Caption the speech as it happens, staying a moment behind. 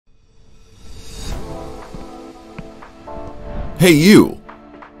Hey you!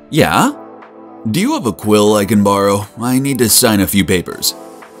 Yeah? Do you have a quill I can borrow? I need to sign a few papers.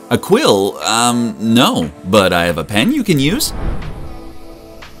 A quill? No, but I have a pen you can use.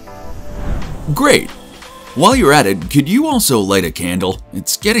 Great! While you're at it, could you also light a candle?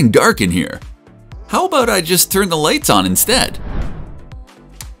 It's getting dark in here. How about I just turn the lights on instead?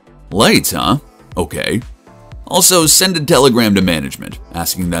 Lights, huh? Okay. Also, send a telegram to management,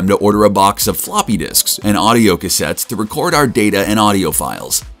 asking them to order a box of floppy disks and audio cassettes to record our data and audio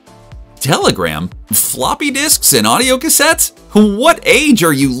files. Telegram? Floppy disks and audio cassettes? What age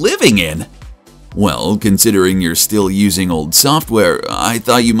are you living in? Well, considering you're still using old software, I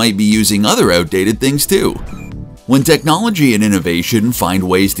thought you might be using other outdated things too. When technology and innovation find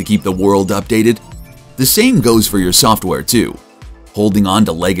ways to keep the world updated, the same goes for your software too. Holding on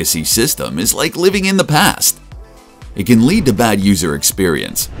to legacy system is like living in the past. It can lead to bad user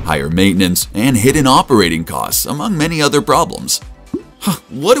experience, higher maintenance, and hidden operating costs, among many other problems.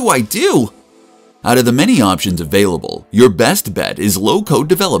 What do I do? Out of the many options available, your best bet is low-code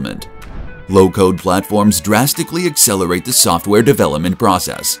development. Low-code platforms drastically accelerate the software development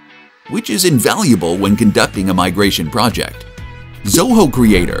process, which is invaluable when conducting a migration project. Zoho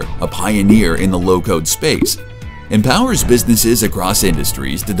Creator, a pioneer in the low-code space, empowers businesses across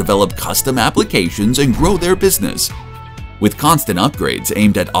industries to develop custom applications and grow their business. With constant upgrades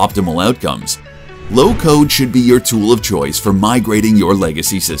aimed at optimal outcomes, low-code should be your tool of choice for migrating your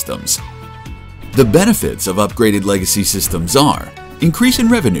legacy systems. The benefits of upgraded legacy systems are increase in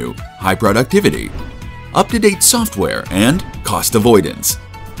revenue, high productivity, up-to-date software, and cost avoidance.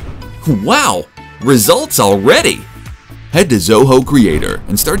 Wow! Results already! Head to Zoho Creator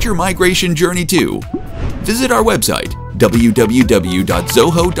and start your migration journey too. Visit our website,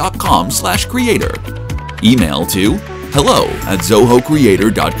 www.zoho.com/creator. Email to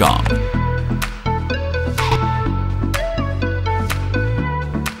hello@zohocreator.com.